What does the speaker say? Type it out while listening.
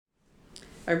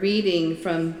A reading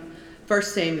from 1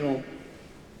 Samuel.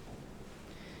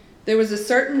 There was a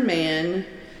certain man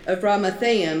of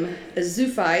Ramathaim, a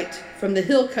Zuphite from the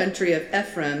hill country of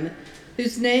Ephraim,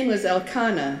 whose name was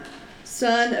Elkanah,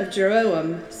 son of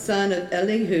Jeroham, son of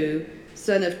Elihu,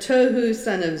 son of Tohu,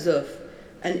 son of Zuph,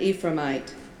 an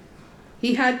Ephraimite.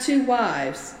 He had 2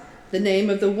 wives. The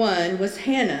name of the one was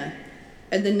Hannah,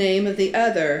 and the name of the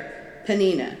other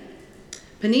Peninnah.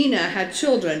 Peninnah had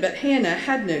children, but Hannah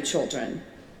had no children.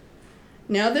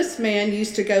 Now this man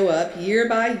used to go up year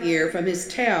by year from his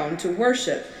town to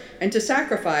worship and to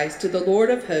sacrifice to the Lord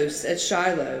of hosts at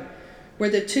Shiloh, where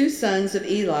the 2 sons of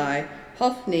Eli,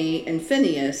 Hophni and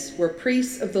Phinehas, were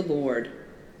priests of the Lord.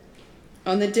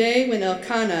 On the day when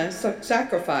Elkanah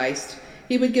sacrificed,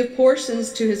 he would give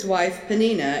portions to his wife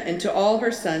Peninnah and to all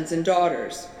her sons and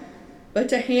daughters. But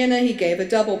to Hannah he gave a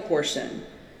double portion,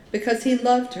 because he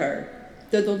loved her,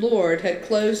 though the Lord had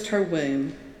closed her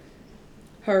womb.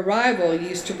 Her rival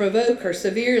used to provoke her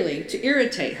severely to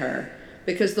irritate her,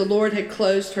 because the Lord had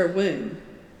closed her womb.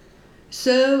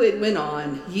 So it went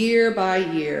on, year by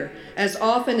year. As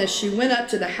often as she went up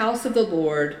to the house of the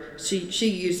Lord, she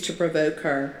used to provoke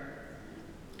her.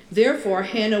 Therefore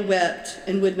Hannah wept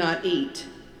and would not eat.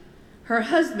 Her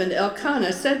husband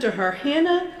Elkanah said to her,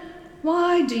 "Hannah,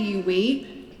 why do you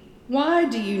weep? Why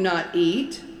do you not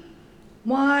eat?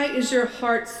 Why is your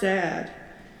heart sad?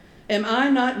 Am I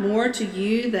not more to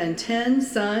you than 10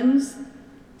 sons?"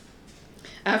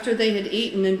 After they had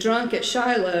eaten and drunk at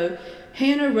Shiloh,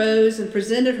 Hannah rose and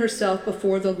presented herself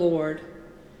before the Lord.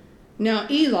 Now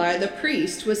Eli the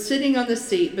priest was sitting on the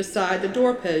seat beside the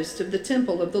doorpost of the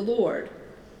temple of the Lord.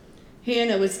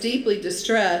 Hannah was deeply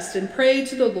distressed and prayed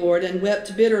to the Lord and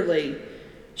wept bitterly.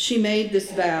 She made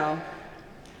this vow: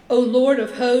 "O Lord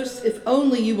of hosts, if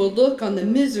only you will look on the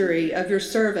misery of your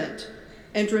servant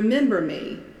and remember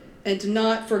me, and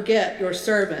not forget your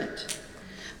servant,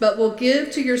 but will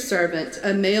give to your servant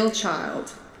a male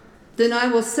child. Then I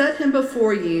will set him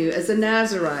before you as a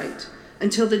Nazirite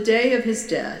until the day of his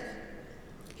death.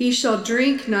 He shall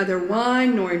drink neither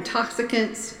wine nor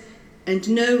intoxicants, and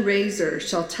no razor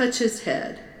shall touch his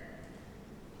head."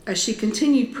 As she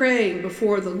continued praying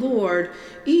before the Lord,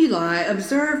 Eli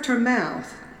observed her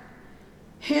mouth.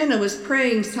 Hannah was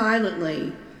praying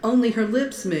silently, only her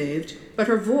lips moved, but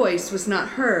her voice was not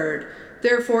heard.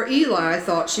 Therefore Eli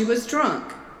thought she was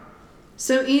drunk.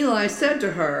 So Eli said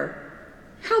to her,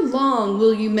 "How long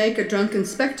will you make a drunken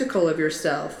spectacle of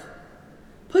yourself?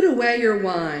 Put away your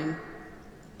wine."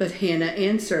 But Hannah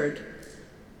answered,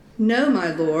 "No,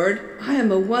 my Lord, I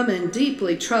am a woman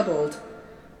deeply troubled.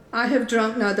 I have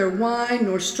drunk neither wine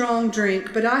nor strong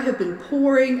drink, but I have been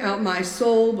pouring out my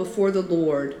soul before the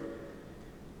Lord.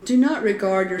 Do not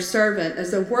regard your servant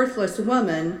as a worthless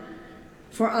woman,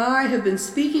 for I have been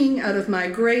speaking out of my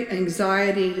great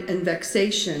anxiety and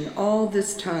vexation all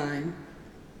this time."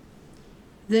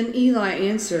 Then Eli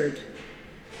answered,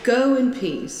 "Go in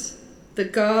peace. The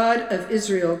God of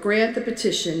Israel grant the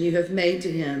petition you have made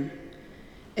to him."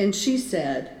 And she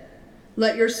said,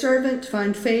 "Let your servant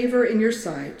find favor in your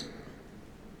sight."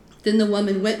 Then the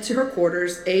woman went to her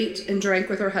quarters, ate and drank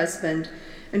with her husband,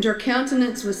 and her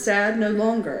countenance was sad no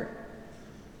longer.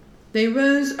 They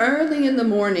rose early in the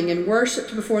morning and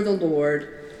worshipped before the Lord.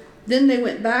 Then they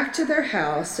went back to their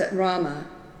house at Ramah.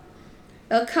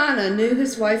 Elkanah knew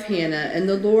his wife Hannah, and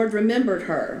the Lord remembered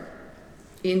her.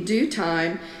 In due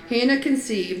time, Hannah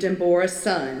conceived and bore a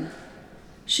son.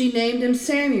 She named him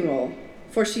Samuel,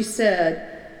 for she said,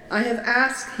 "I have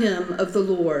asked him of the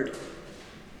Lord."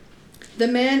 The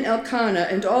man Elkanah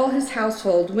and all his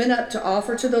household went up to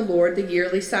offer to the Lord the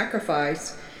yearly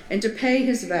sacrifice and to pay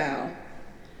his vow.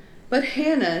 But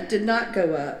Hannah did not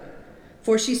go up,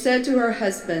 for she said to her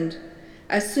husband,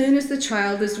 "As soon as the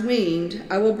child is weaned,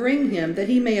 I will bring him, that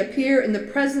he may appear in the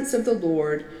presence of the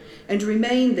Lord and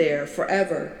remain there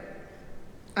forever.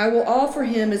 I will offer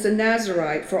him as a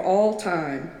Nazirite for all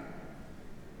time."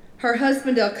 Her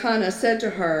husband Elkanah said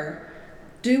to her,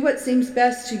 "Do what seems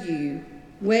best to you.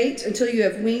 Wait until you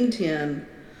have weaned him.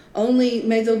 Only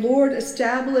may the Lord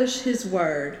establish his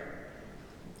word."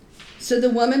 So the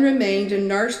woman remained and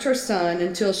nursed her son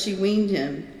until she weaned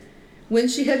him. When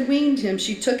she had weaned him,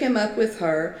 she took him up with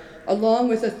her, along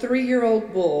with a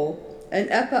 3-year-old bull, an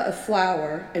ephah of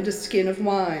flour, and a skin of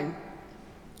wine.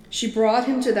 She brought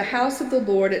him to the house of the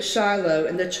Lord at Shiloh,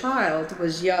 and the child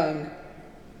was young.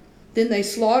 Then they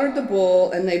slaughtered the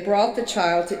bull, and they brought the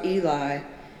child to Eli.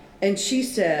 And she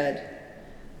said,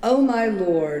 "O my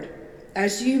Lord,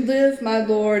 as you live, my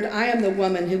Lord, I am the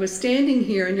woman who was standing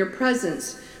here in your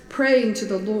presence, praying to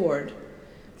the Lord.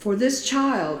 For this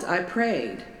child I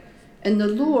prayed, and the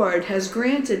Lord has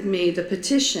granted me the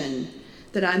petition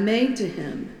that I made to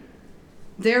him.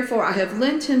 Therefore I have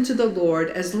lent him to the Lord.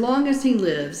 As long as he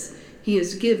lives, he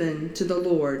is given to the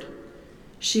Lord.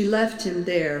 She left him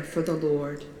there for the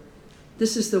Lord.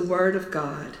 This is the word of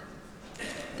God.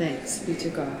 Thanks be to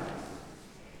God.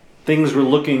 Things were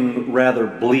looking rather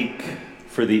bleak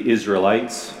for the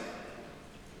Israelites.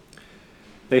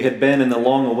 They had been in the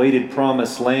long-awaited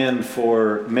promised land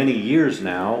for many years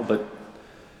now, but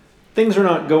things were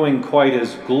not going quite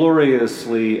as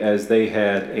gloriously as they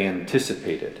had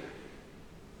anticipated.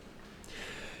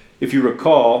 If you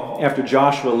recall, after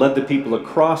Joshua led the people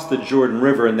across the Jordan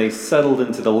River and they settled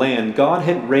into the land, God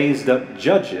had raised up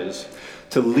judges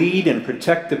to lead and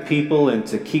protect the people and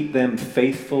to keep them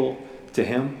faithful to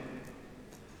him.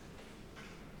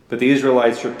 But the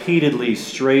Israelites repeatedly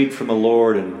strayed from the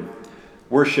Lord and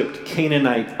worshipped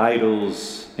Canaanite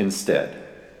idols instead.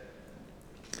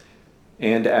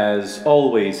 And as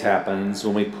always happens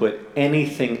when we put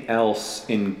anything else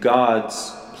in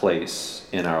God's place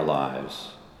in our lives,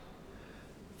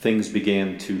 things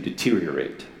began to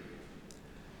deteriorate.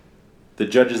 The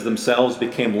judges themselves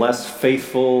became less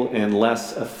faithful and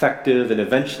less effective, and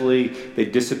eventually they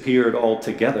disappeared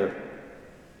altogether.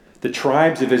 The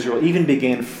tribes of Israel even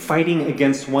began fighting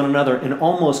against one another and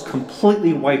almost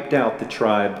completely wiped out the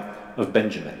tribe of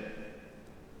Benjamin.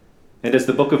 And as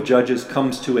the book of Judges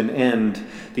comes to an end,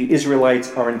 the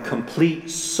Israelites are in complete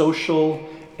social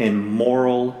and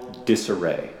moral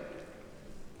disarray.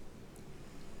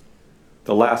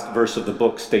 The last verse of the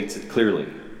book states it clearly.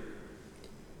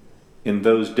 In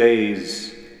those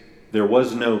days, there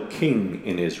was no king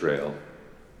in Israel.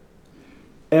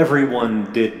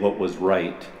 Everyone did what was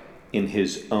right in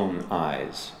his own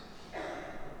eyes,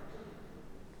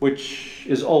 which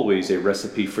is always a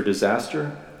recipe for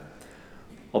disaster,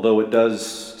 although it does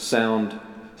sound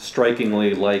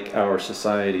strikingly like our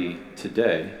society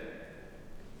today.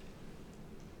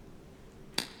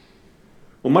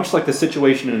 Well, much like the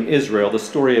situation in Israel, the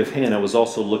story of Hannah was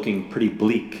also looking pretty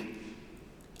bleak.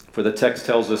 For the text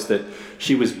tells us that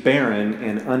she was barren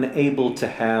and unable to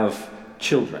have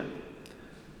children.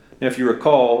 Now, if you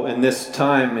recall, in this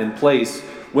time and place,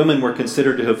 women were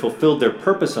considered to have fulfilled their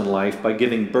purpose in life by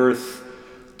giving birth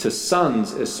to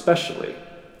sons especially.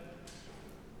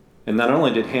 And not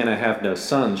only did Hannah have no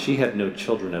sons, she had no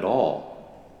children at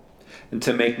all. And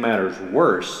to make matters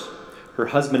worse, her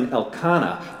husband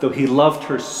Elkanah, though he loved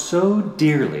her so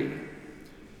dearly,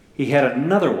 he had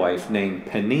another wife named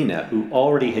Peninnah who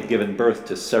already had given birth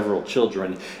to several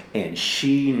children, and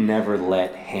she never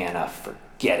let Hannah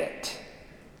forget it.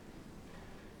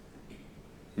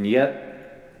 And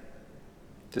yet,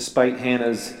 despite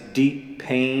Hannah's deep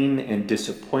pain and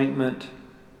disappointment,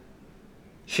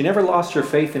 she never lost her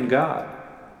faith in God.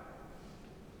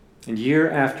 And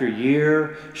year after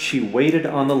year, she waited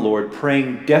on the Lord,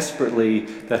 praying desperately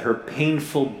that her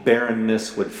painful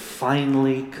barrenness would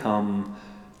finally come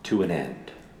to an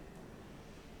end.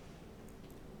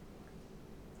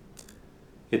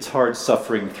 It's hard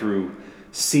suffering through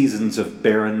seasons of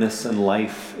barrenness in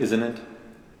life, isn't it?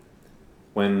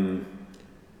 When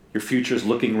your future's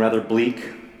looking rather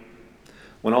bleak,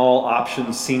 when all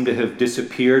options seem to have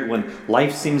disappeared, when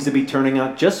life seems to be turning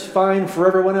out just fine for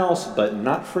everyone else, but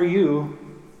not for you.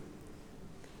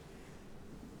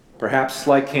 Perhaps,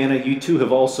 like Hannah, you too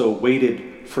have also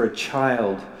waited for a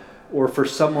child, or for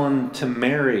someone to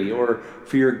marry, or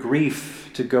for your grief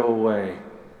to go away.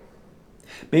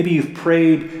 Maybe you've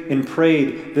prayed and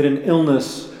prayed that an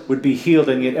illness would be healed,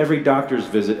 and yet every doctor's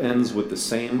visit ends with the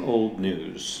same old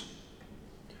news.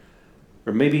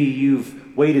 Or maybe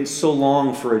you've waited so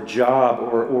long for a job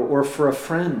or for a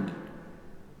friend,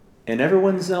 and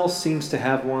everyone else seems to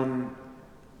have one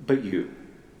but you.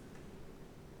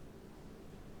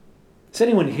 Does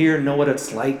anyone here know what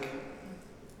it's like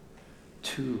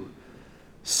to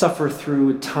suffer through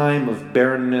a time of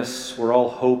barrenness where all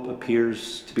hope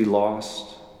appears to be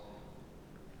lost?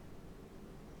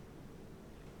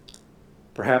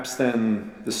 Perhaps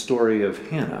then the story of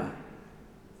Hannah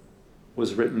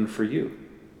was written for you.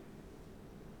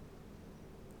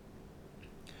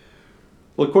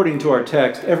 Well, according to our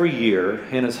text, every year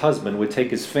Hannah's husband would take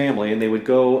his family and they would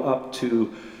go up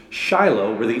to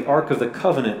Shiloh, where the Ark of the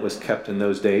Covenant was kept in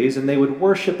those days, and they would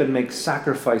worship and make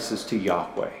sacrifices to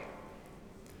Yahweh.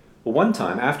 Well, one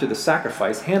time after the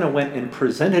sacrifice, Hannah went and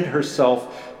presented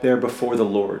herself there before the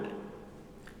Lord,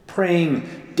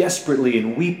 praying desperately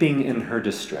and weeping in her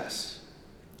distress.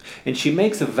 And she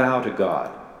makes a vow to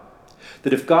God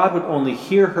that if God would only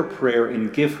hear her prayer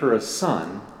and give her a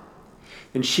son,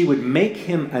 then she would make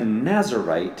him a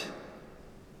Nazirite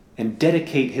and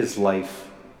dedicate his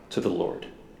life to the Lord.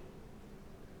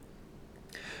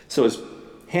 So as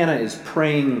Hannah is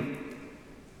praying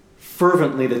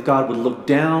fervently that God would look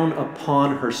down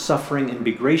upon her suffering and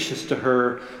be gracious to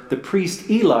her. The priest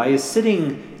Eli is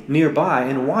sitting nearby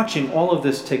and watching all of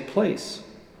this take place.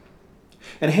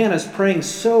 And Hannah's praying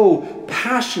so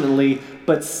passionately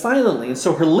but silently. And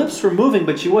so her lips were moving,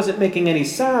 but she wasn't making any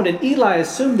sound. And Eli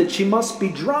assumed that she must be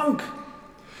drunk.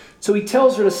 So he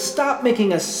tells her to stop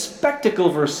making a spectacle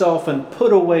of herself and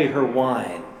put away her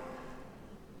wine.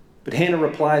 But Hannah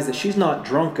replies that she's not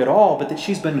drunk at all, but that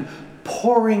she's been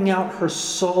pouring out her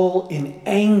soul in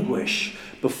anguish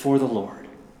before the Lord.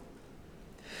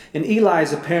 And Eli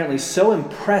is apparently so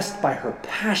impressed by her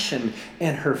passion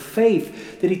and her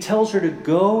faith that he tells her to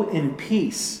go in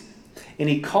peace. And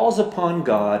he calls upon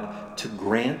God to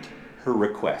grant her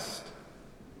request.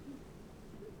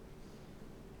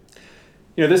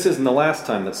 You know, this isn't the last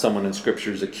time that someone in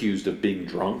Scripture is accused of being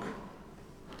drunk.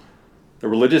 The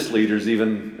religious leaders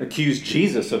even accused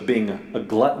Jesus of being a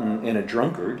glutton and a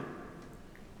drunkard.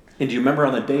 And do you remember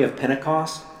on the day of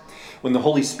Pentecost, when the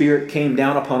Holy Spirit came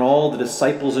down upon all the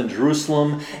disciples in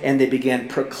Jerusalem and they began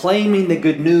proclaiming the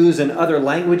good news in other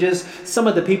languages, some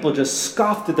of the people just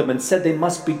scoffed at them and said they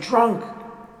must be drunk.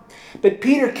 But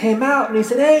Peter came out and he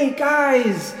said, "Hey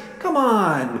guys, come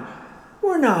on,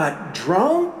 we're not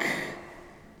drunk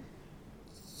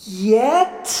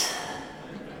yet.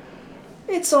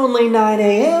 It's only 9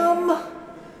 a.m. I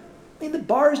mean, the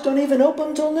bars don't even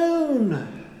open till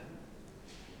noon."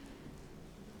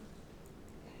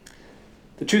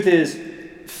 The truth is,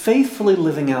 faithfully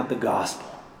living out the gospel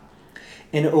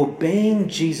and obeying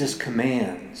Jesus'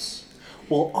 commands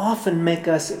will often make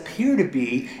us appear to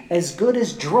be as good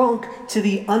as drunk to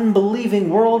the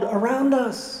unbelieving world around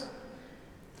us.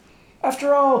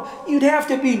 After all, you'd have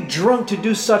to be drunk to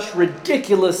do such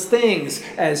ridiculous things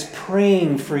as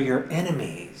praying for your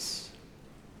enemies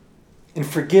and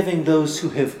forgiving those who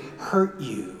have hurt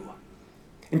you,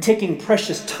 and taking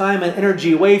precious time and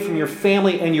energy away from your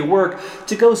family and your work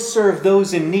to go serve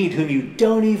those in need whom you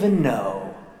don't even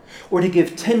know, or to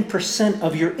give 10%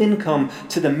 of your income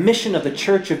to the mission of the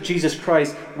Church of Jesus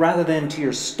Christ rather than to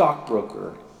your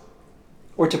stockbroker,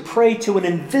 or to pray to an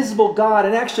invisible God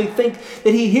and actually think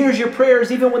that He hears your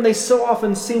prayers even when they so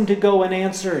often seem to go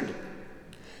unanswered.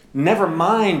 Never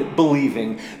mind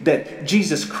believing that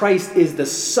Jesus Christ is the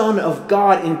Son of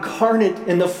God incarnate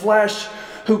in the flesh,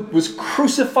 who was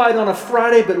crucified on a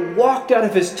Friday but walked out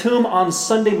of his tomb on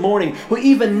Sunday morning, who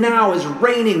even now is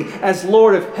reigning as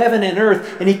Lord of heaven and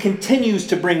earth, and he continues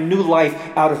to bring new life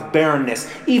out of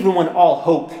barrenness, even when all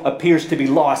hope appears to be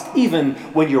lost, even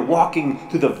when you're walking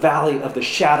through the valley of the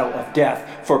shadow of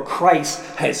death. For Christ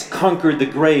has conquered the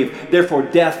grave, therefore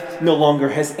death no longer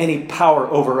has any power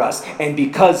over us. And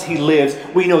because he lives,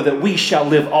 we know that we shall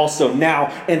live also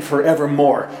now and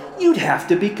forevermore. You'd have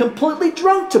to be completely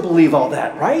drunk to believe all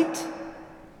that, right?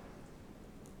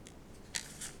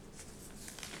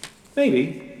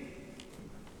 Maybe.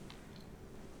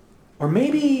 Or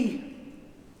maybe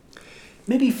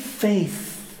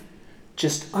faith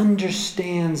just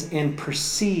understands and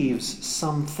perceives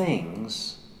some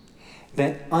things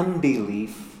that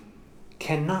unbelief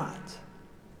cannot.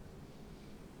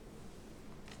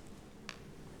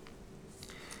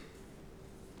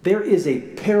 There is a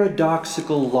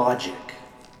paradoxical logic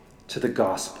to the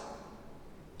gospel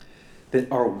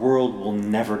that our world will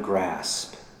never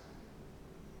grasp.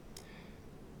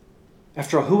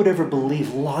 After all, who would ever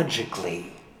believe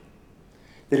logically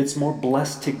that it's more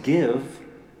blessed to give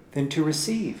than to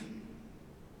receive?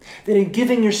 That in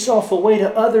giving yourself away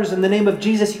to others in the name of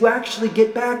Jesus, you actually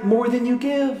get back more than you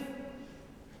give?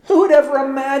 Who would ever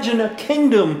imagine a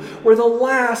kingdom where the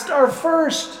last are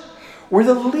first, where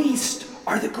the least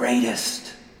are the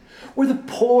greatest, where the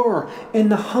poor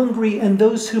and the hungry and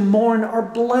those who mourn are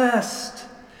blessed,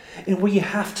 and where you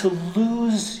have to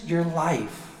lose your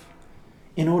life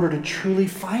in order to truly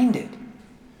find it?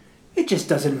 It just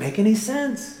doesn't make any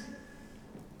sense.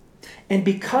 And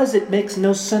because it makes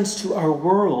no sense to our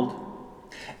world,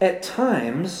 at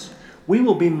times we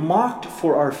will be mocked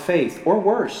for our faith, or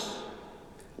worse,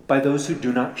 by those who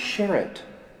do not share it.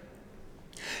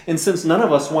 And since none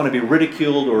of us want to be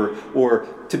ridiculed or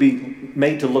to be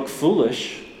made to look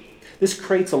foolish, this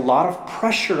creates a lot of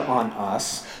pressure on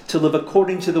us to live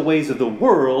according to the ways of the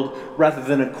world rather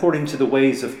than according to the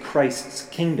ways of Christ's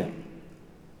kingdom.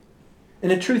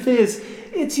 And the truth is,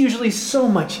 it's usually so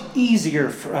much easier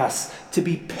for us to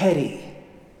be petty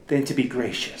than to be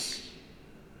gracious,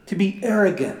 to be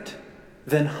arrogant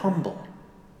than humble,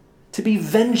 to be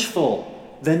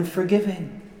vengeful than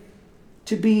forgiving,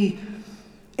 to be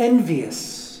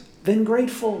envious than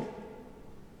grateful,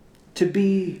 to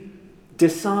be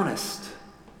dishonest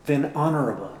than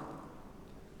honorable,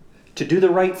 to do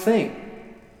the right thing,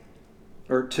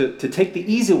 or to take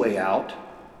the easy way out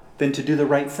than to do the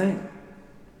right thing.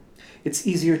 It's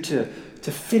easier to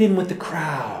fit in with the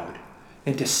crowd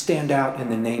and to stand out in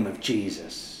the name of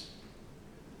Jesus.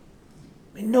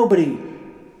 I mean, nobody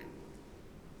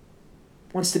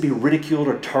wants to be ridiculed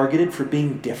or targeted for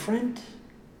being different.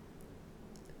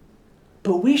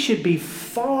 But we should be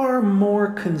far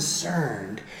more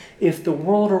concerned if the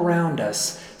world around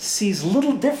us sees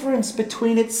little difference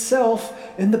between itself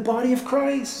and the body of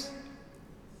Christ.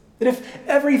 That if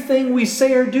everything we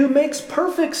say or do makes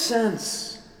perfect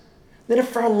sense. That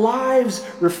if our lives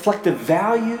reflect the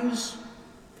values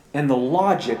and the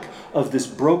logic of this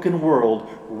broken world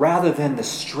rather than the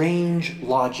strange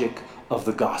logic of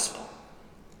the gospel.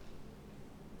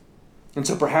 And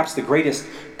so perhaps the greatest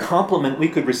compliment we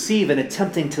could receive in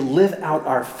attempting to live out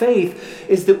our faith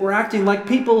is that we're acting like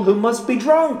people who must be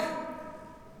drunk.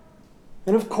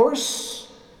 And of course,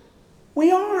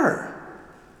 we are.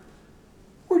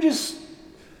 We're just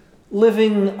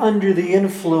living under the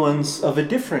influence of a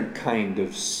different kind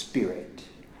of spirit.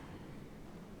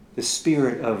 The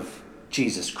spirit of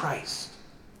Jesus Christ.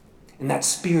 And that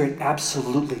spirit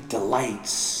absolutely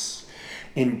delights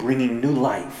in bringing new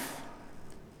life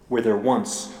where there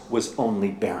once was only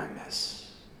barrenness.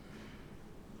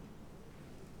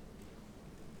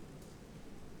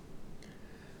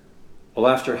 Well,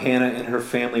 after Hannah and her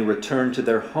family returned to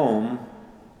their home,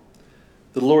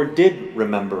 the Lord did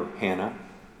remember Hannah,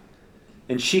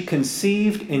 and she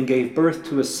conceived and gave birth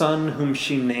to a son whom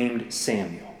she named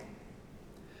Samuel.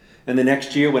 And the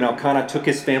next year, when Elkanah took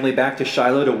his family back to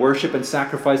Shiloh to worship and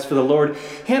sacrifice for the Lord,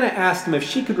 Hannah asked him if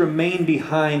she could remain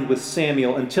behind with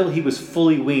Samuel until he was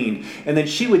fully weaned, and then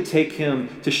she would take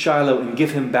him to Shiloh and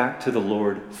give him back to the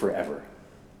Lord forever.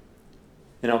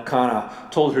 And Elkanah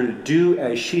told her to do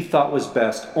as she thought was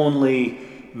best, only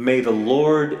may the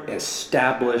Lord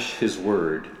establish his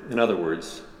word. In other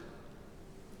words,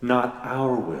 not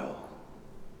our will,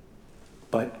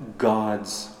 but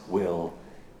God's will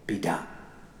be done.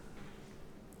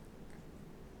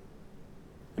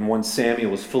 And once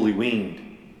Samuel was fully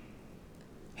weaned,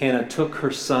 Hannah took her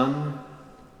son,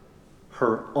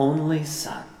 her only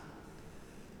son,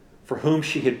 for whom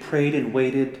she had prayed and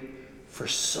waited for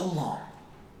so long.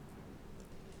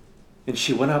 And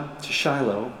she went up to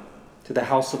Shiloh, to the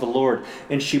house of the Lord,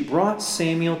 and she brought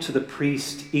Samuel to the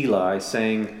priest Eli,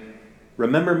 saying,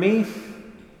 "Remember me?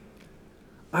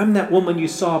 I'm that woman you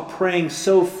saw praying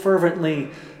so fervently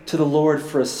to the Lord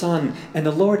for a son, and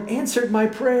the Lord answered my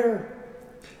prayer.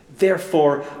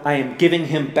 Therefore, I am giving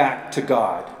him back to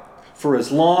God. For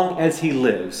as long as he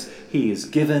lives, he is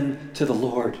given to the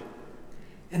Lord."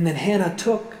 And then Hannah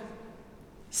took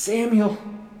Samuel,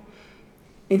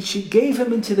 and she gave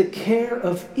him into the care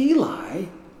of Eli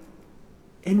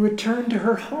and returned to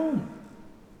her home.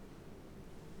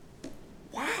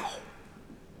 Wow.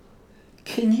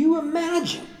 Can you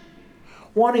imagine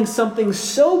wanting something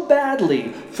so badly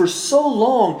for so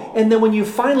long, and then when you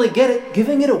finally get it,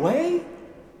 giving it away?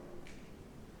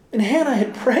 And Hannah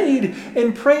had prayed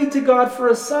and prayed to God for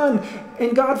a son.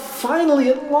 And God finally,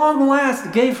 at long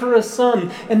last, gave her a son.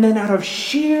 And then out of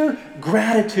sheer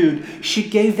gratitude, she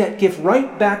gave that gift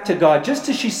right back to God, just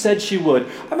as she said she would.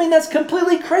 I mean, that's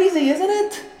completely crazy, isn't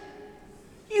it?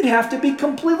 You'd have to be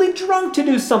completely drunk to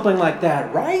do something like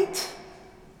that, right?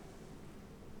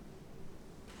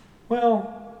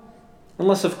 Well,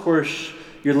 unless, of course,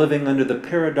 you're living under the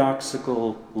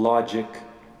paradoxical logic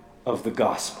of the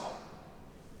gospel,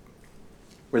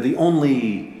 where the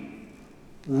only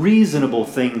reasonable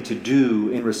thing to do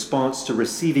in response to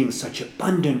receiving such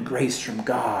abundant grace from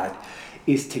God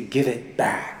is to give it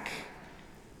back.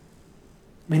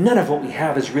 I mean, none of what we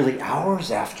have is really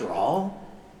ours after all.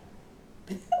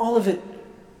 I mean, all of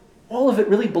it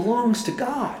really belongs to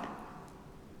God.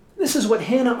 This is what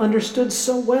Hannah understood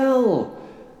so well.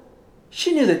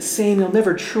 She knew that Samuel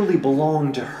never truly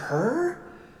belonged to her.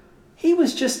 He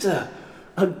was just a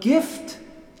gift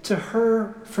to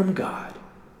her from God.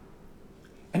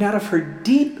 And out of her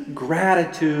deep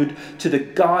gratitude to the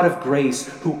God of grace,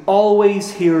 who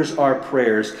always hears our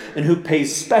prayers and who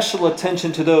pays special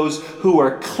attention to those who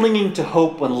are clinging to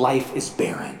hope when life is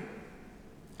barren,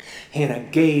 Hannah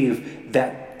gave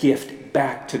that gift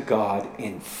back to God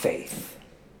in faith.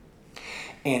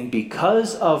 And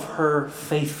because of her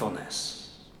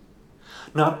faithfulness,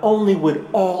 not only would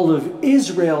all of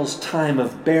Israel's time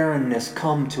of barrenness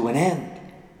come to an end,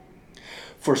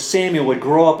 for Samuel would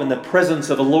grow up in the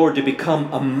presence of the Lord to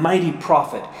become a mighty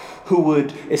prophet who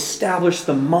would establish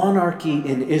the monarchy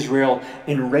in Israel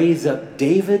and raise up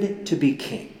David to be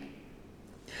king.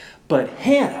 But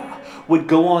Hannah would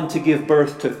go on to give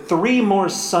birth to 3 more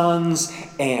sons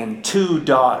and 2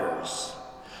 daughters,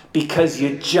 because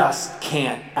you just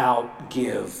can't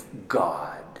outgive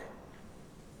God.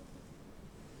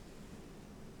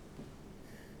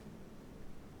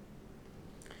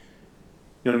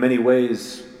 In many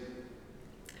ways,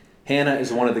 Hannah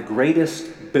is one of the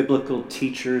greatest biblical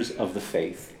teachers of the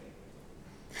faith.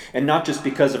 And not just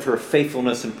because of her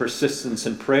faithfulness and persistence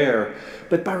in prayer,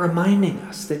 but by reminding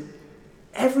us that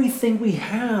everything we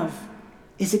have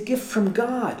is a gift from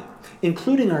God,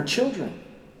 including our children,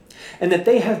 and that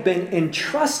they have been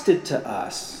entrusted to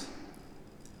us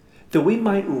that we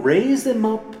might raise them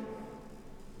up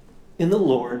in the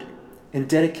Lord and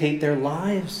dedicate their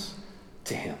lives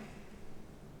to Him.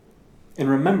 And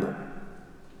remember,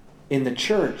 in the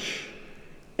church,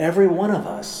 every one of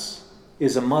us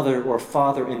is a mother or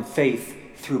father in faith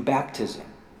through baptism.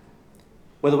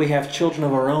 Whether we have children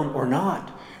of our own or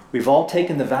not, we've all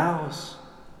taken the vows,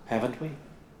 haven't we?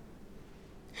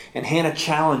 And Hannah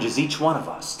challenges each one of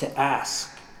us to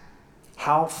ask,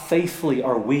 how faithfully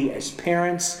are we as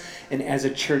parents and as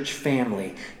a church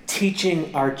family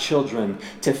teaching our children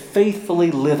to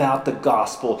faithfully live out the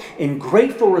gospel in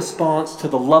grateful response to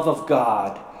the love of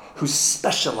God, who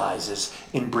specializes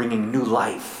in bringing new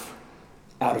life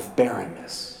out of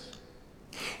barrenness?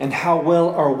 And how well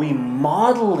are we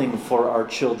modeling for our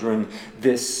children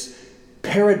this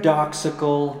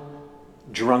paradoxical,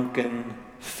 drunken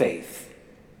faith,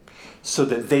 so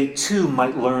that they too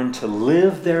might learn to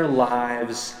live their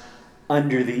lives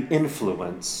under the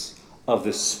influence of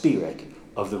the Spirit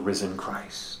of the risen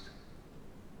Christ?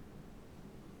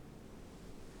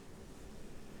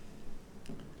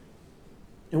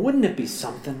 And wouldn't it be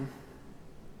something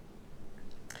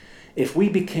if we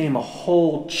became a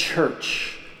whole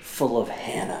church full of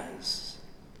Hannahs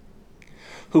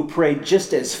who prayed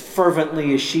just as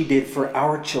fervently as she did for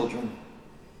our children,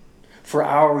 for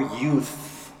our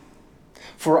youth,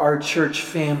 for our church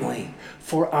family,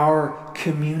 for our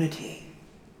community?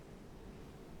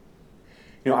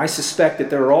 I suspect that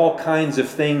there are all kinds of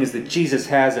things that Jesus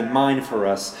has in mind for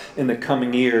us in the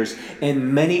coming years,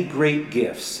 and many great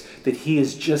gifts that He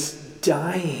is just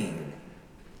dying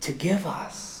to give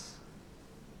us.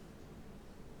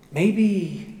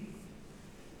 Maybe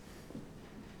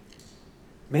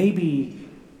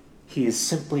He is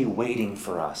simply waiting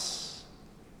for us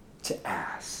to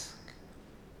ask.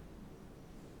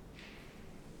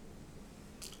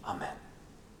 Amen.